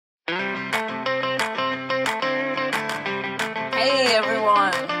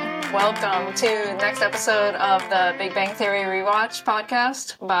welcome to the next episode of the Big Bang Theory Rewatch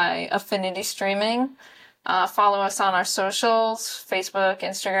podcast by Affinity Streaming. Follow us on our socials, Facebook,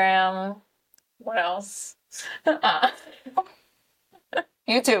 Instagram, what else?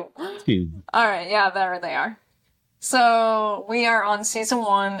 YouTube. Alright, yeah, there they are. So, we are on Season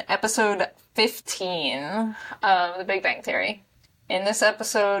 1, Episode 15 of the Big Bang Theory. In this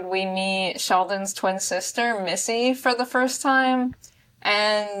episode, we meet Sheldon's twin sister, Missy, for the first time.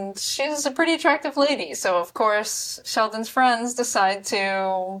 And she's a pretty attractive lady, so of course Sheldon's friends decide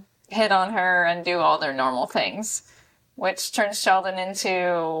to hit on her and do all their normal things, which turns Sheldon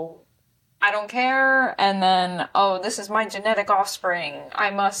into, I don't care, and then, oh, this is my genetic offspring, I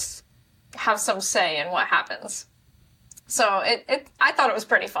must have some say in what happens. So I thought it was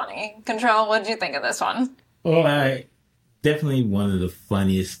pretty funny. Contrell, what did you think of this one? Well, definitely one of the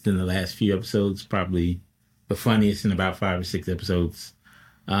funniest in the last few episodes, probably the funniest in about 5 or 6 episodes.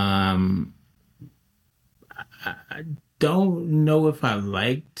 I don't know if I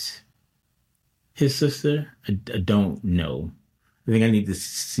liked his sister. I don't know. I think I need to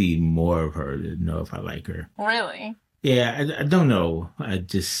see more of her to know if I like her. Really? Yeah, I don't know.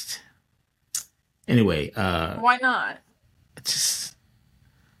 Anyway. Why not? It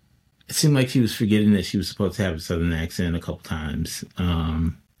seemed like she was forgetting that she was supposed to have a Southern accent a couple times.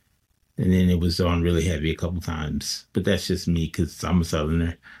 And then it was on really heavy a couple times. But that's just me because I'm a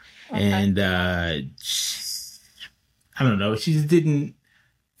Southerner. Okay. And I don't know. She just didn't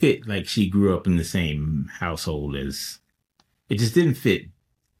fit like she grew up in the same household as... It just didn't fit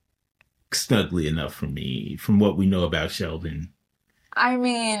snugly enough for me from what we know about Sheldon. I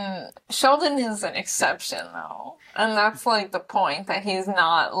mean, Sheldon is an exception, though. And that's, like, the point, that he's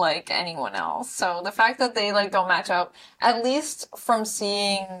not like anyone else. So the fact that they, like, don't match up, at least from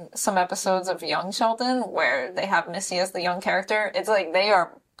seeing some episodes of Young Sheldon, where they have Missy as the young character, it's like they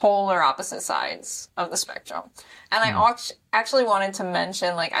are polar opposite sides of the spectrum. And I actually wanted to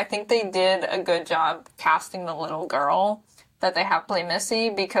mention, like, I think they did a good job casting the little girl that they have play Missy,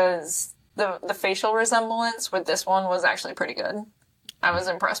 because the facial resemblance with this one was actually pretty good. I was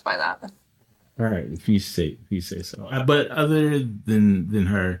impressed by that. All right, if you say so. But other than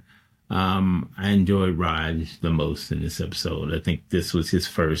her, I enjoyed Raj the most in this episode. I think this was his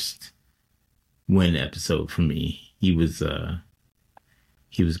first win episode for me. He was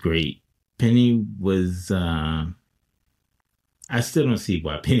great. Penny was. I still don't see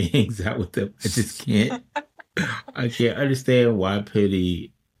why Penny hangs out with them. I just can't. I can't understand why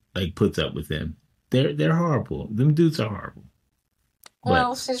Penny puts up with them. They're horrible. Them dudes are horrible.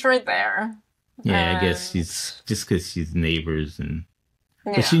 Well, she's right there. Yeah, I guess she's just because she's neighbors, and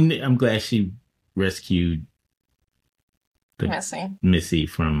but I'm glad she rescued Missy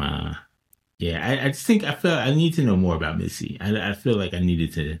from. I just think I need to know more about Missy. I feel like I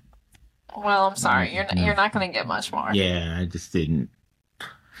needed to. Well, I'm sorry, you're not going to get much more. Yeah, I just didn't.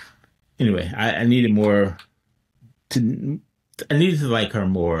 Anyway, I needed more. I needed to like her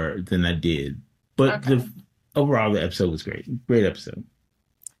more than I did, but overall the episode was great. Great episode.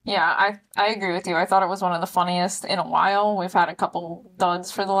 Yeah, I agree with you. I thought it was one of the funniest in a while. We've had a couple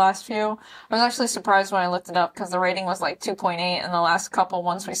duds for the last few. I was actually surprised when I looked it up because the rating was like 2.8 and the last couple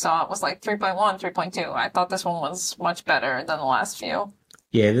ones we saw it was like 3.1, 3.2. I thought this one was much better than the last few.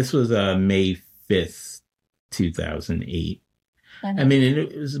 Yeah, this was May 5th, 2008. Mm-hmm. I mean,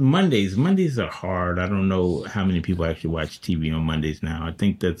 it was Mondays. Mondays are hard. I don't know how many people actually watch TV on Mondays now. I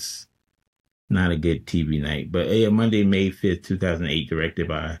think that's not a good TV night. But Monday, May 5th, 2008, directed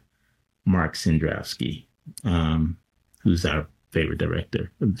by Mark Sandrowski, who's our favorite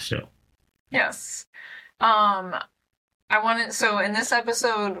director of the show. Yes. So in this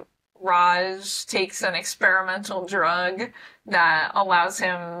episode, Raj takes an experimental drug that allows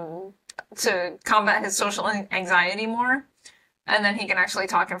him to combat his social anxiety more. And then he can actually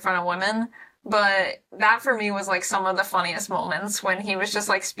talk in front of women. But that for me was like some of the funniest moments when he was just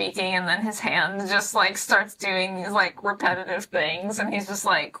like speaking and then his hand just like starts doing these like repetitive things and he's just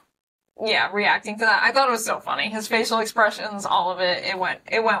like, reacting to that. I thought it was so funny. His facial expressions, all of it,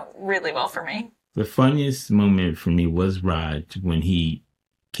 it went really well for me. The funniest moment for me was Raj when he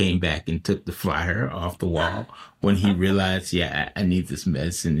came back and took the flyer off the wall when he realized, I need this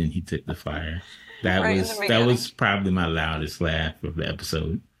medicine, and he took the flyer. That was probably my loudest laugh of the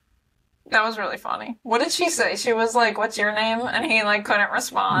episode. That was really funny. What did she say? She was like, "What's your name?" And he like couldn't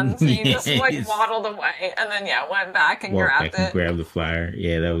respond. So he just like waddled away and then went back and grabbed the flyer.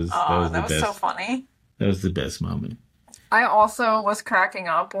 Yeah, that was the best. So funny. That was the best moment. I also was cracking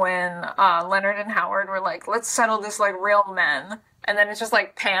up when Leonard and Howard were like, "Let's settle this like real men." And then it just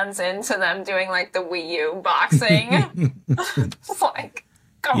like pans into them doing like the Wii U boxing. It's like,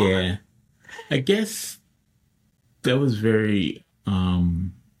 Come on. I guess that was very, I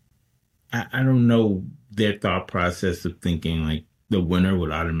don't know their thought process of thinking like the winner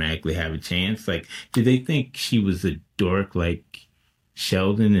would automatically have a chance. Like, did they think she was a dork like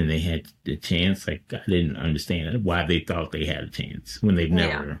Sheldon and they had the chance? Like, I didn't understand why they thought they had a chance when they've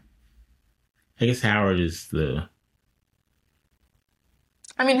never. Yeah. I guess Howard is the.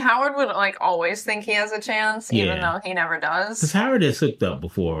 I mean, Howard would like always think he has a chance, even though he never does. Because Howard has hooked up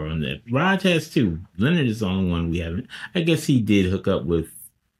before on that. Raj has too. Leonard is the only one we haven't. I guess he did hook up with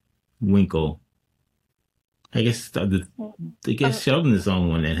Winkle. I guess Sheldon is the only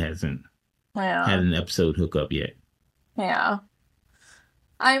one that hasn't had an episode hook up yet. Yeah.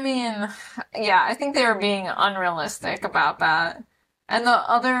 I mean, yeah, I think they were being unrealistic about that. And the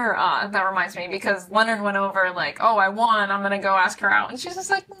other, that reminds me, because Leonard went over like, oh, I won, I'm going to go ask her out. And she's just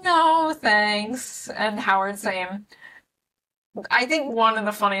like, no, thanks. And Howard saying, I think one of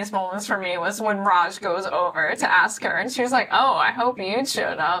the funniest moments for me was when Raj goes over to ask her. And she was like, oh, I hope you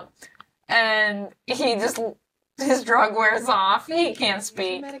showed up. And he just, his drug wears off. He can't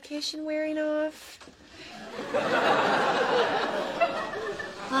speak. Medication wearing off. Well,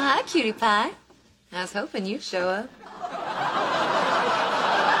 hi, cutie pie. I was hoping you'd show up.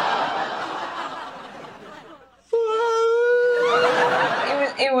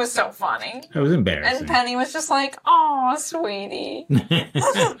 It was so funny. It was embarrassing. And Penny was just like, "Oh, sweetie."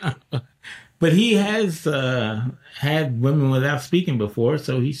 But he has had women without speaking before,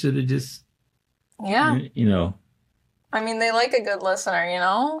 so he should have just, you know. I mean, they like a good listener, you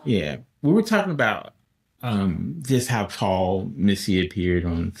know? Yeah. We were talking about just how tall Missy appeared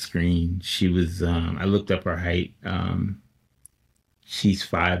on screen. She was, I looked up her height. She's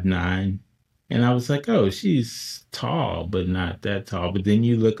 5'9". And I was like, oh, she's tall, but not that tall. But then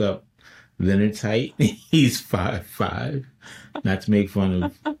you look up Leonard's height. He's 5'5". Not to make fun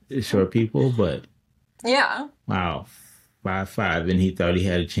of short people, but yeah. Wow, 5'5", and he thought he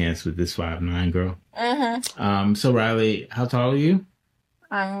had a chance with this 5'9" girl. Mm-hmm. So Riley, how tall are you?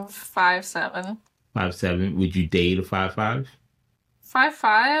 I'm 5'7". 5'7". Would you date a 5'5"?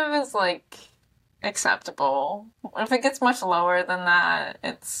 5'5" is like acceptable. If it gets much lower than that,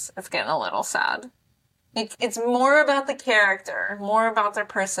 it's getting a little sad. It's more about the character, more about their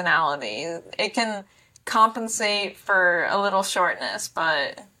personality. It can compensate for a little shortness,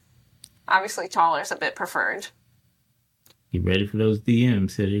 but obviously taller is a bit preferred. Get ready for those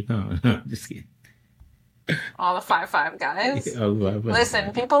DMs. Here they come. No, just kidding. All the 5'5" guys. All the 5'5".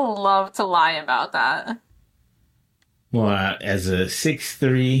 Listen, people love to lie about that. Well, as a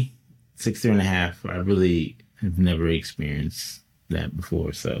 6'3", 6'3" and a half, I really have never experienced that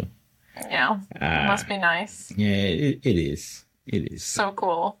before, so. Yeah, it must be nice. Yeah, it is. It is. So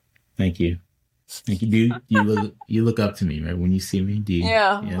cool. Thank you. Thank you, dude. You look up to me, right? When you see me, do you?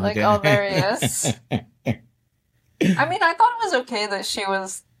 Yeah, like, oh, there he is. I mean, I thought it was okay that she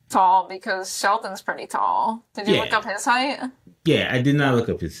was tall because Sheldon's pretty tall. Did you look up his height? Yeah, I did not look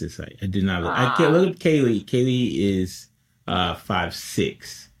up his height. I did not look. I can't look up Kaylee. Kaylee is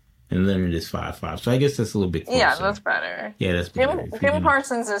 5'6", and Leonard is 5'5". So I guess that's a little bit closer. Yeah, that's better. Yeah, that's better. Kim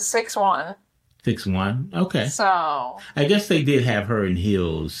Parsons is 6'1". 6'1". Okay. So I guess they did have her in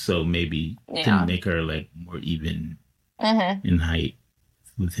heels, so maybe to make her like more even in height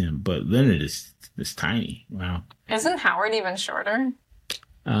with him. But Leonard is tiny. Wow. Isn't Howard even shorter?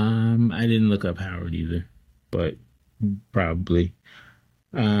 I didn't look up Howard either, but probably.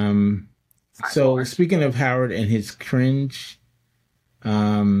 So speaking of Howard and his cringe,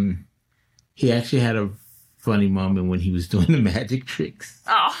 he actually had a funny moment when he was doing the magic tricks.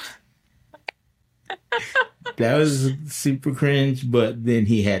 Oh. That was super cringe, but then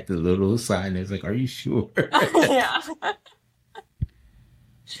he had the little sign that's like, are you sure? Yeah.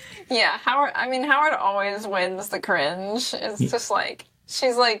 Yeah, Howard always wins the cringe. It's just like,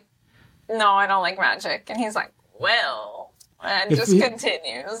 she's like, no, I don't like magic. And he's like, well, and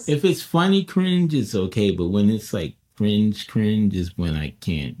continues. If it's funny cringe, it's okay. But when it's like cringe is when I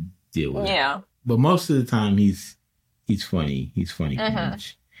can't deal with it. Yeah. But most of the time, he's funny. He's funny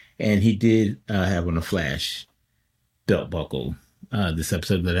cringe. And he did have on a Flash belt buckle this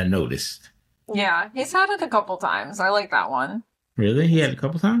episode that I noticed. Yeah, he's had it a couple times. I like that one. Really? He had it a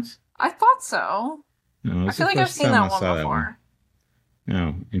couple times? I thought so. No, I feel like I've seen that one before.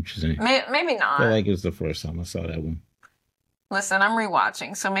 Oh, interesting. Maybe not. I feel like it was the first time I saw that one. Listen, I'm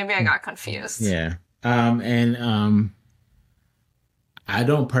rewatching, so maybe I got confused. Yeah. I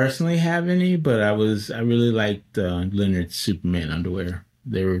don't personally have any, but I really liked Leonard's Superman underwear.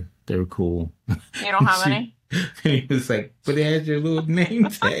 They were cool. You don't have any? And he was like, but it has your little name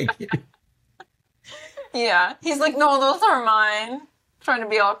tag. Yeah. He's like, no, those are mine. Trying to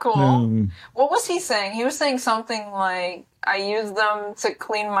be all cool. What was he saying? He was saying something like, I use them to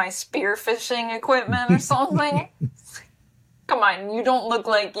clean my spearfishing equipment or something. Come on, you don't look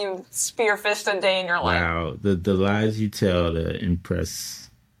like you spearfished a day in your life. Wow, the lies you tell to impress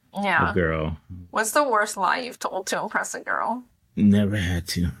a girl. What's the worst lie you've told to impress a girl? Never had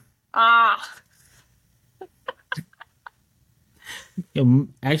to.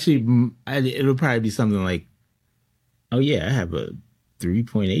 Actually, it'll probably be something like, oh yeah, I have a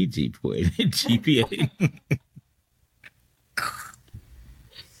 3.8 GPA.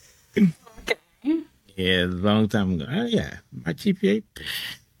 Okay. Yeah, a long time ago. Oh yeah, my GPA,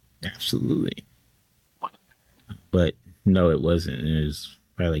 absolutely. But no, it wasn't. It was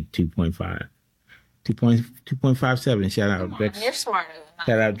probably like 2.5. 2.57. Shout out Drexel. You're smarter than that.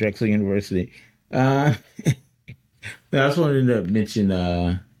 Shout out Drexel University. I also wanted to mention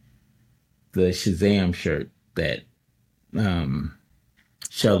the Shazam shirt that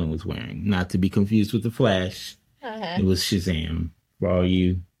Sheldon was wearing. Not to be confused with the Flash. It was Shazam for all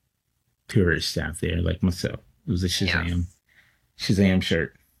you tourists out there like myself. It was a Shazam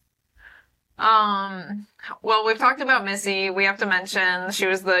shirt. Well, we've talked about Missy. We have to mention she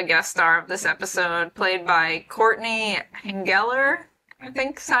was the guest star of this episode, played by Courtney Hengeler, I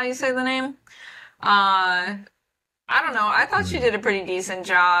think is how you say the name. I don't know. I thought she did a pretty decent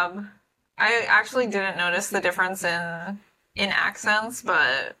job. I actually didn't notice the difference in accents,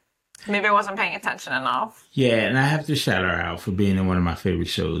 but maybe I wasn't paying attention enough. Yeah, and I have to shout her out for being in one of my favorite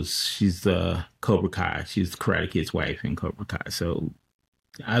shows. She's the Cobra Kai. She's the Karate Kid's wife in Cobra Kai. So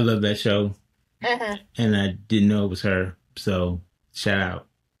I love that show. And I didn't know it was her. So shout out.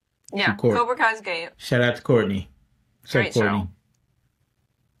 Yeah, Cobra Kai's great. Shout out to Courtney. Great Courtney. show.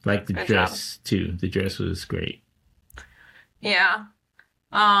 Like the dress too. The dress was great. Yeah.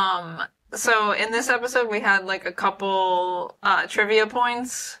 So in this episode we had like a couple trivia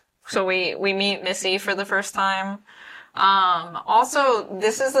points. So we meet Missy for the first time. Also,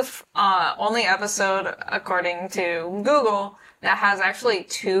 this is the only episode, according to Google, that has actually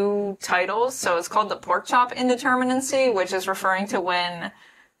 2 titles. So it's called the Porkchop Indeterminacy, which is referring to when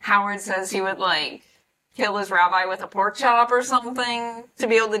Howard says he would like kill his rabbi with a pork chop or something to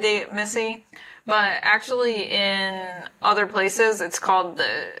be able to date Missy. But actually in other places, it's called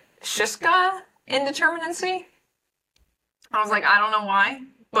the Shishka Indeterminacy. I was like, I don't know why,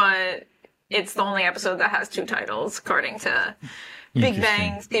 but it's the only episode that has 2 titles, according to Big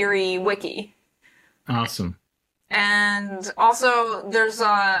Bang Theory Wiki. Awesome. And also, there's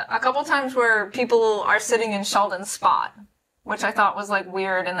a couple times where people are sitting in Sheldon's spot, which I thought was like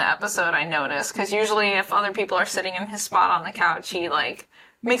weird in the episode. I noticed, because usually if other people are sitting in his spot on the couch, he like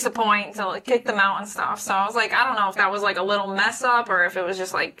makes a point to like kick them out and stuff. So I was like, I don't know if that was like a little mess up or if it was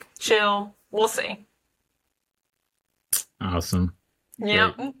just like chill. We'll see. Awesome.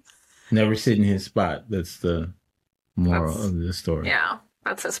 Yep. Great. Never sit in his spot. That's the moral of the story. Yeah,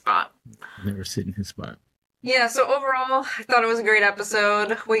 that's his spot. Never sit in his spot. Yeah, so overall, I thought it was a great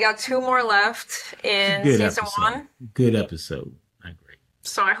episode. We got 2 more left in season 1. Good episode. I agree.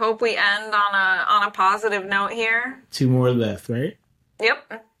 So I hope we end on a positive note here. 2 more left, right? Yep.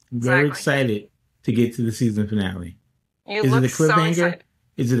 I'm very excited to get to the season finale. You look so excited.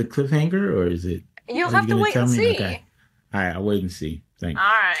 Is it a cliffhanger or is it? You'll have to wait and see. Okay. All right, I'll wait and see. Thanks. All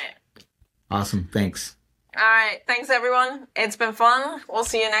right. Awesome. Thanks. All right. Thanks, everyone. It's been fun. We'll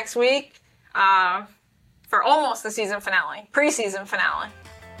see you next week. For almost the season finale. Pre-season finale.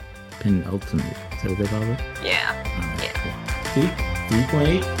 Penultimate. Is that what they call it? Yeah. Yeah. Wow. See?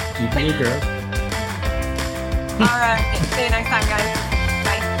 3.8 GPA girl. All right. See you next time, guys.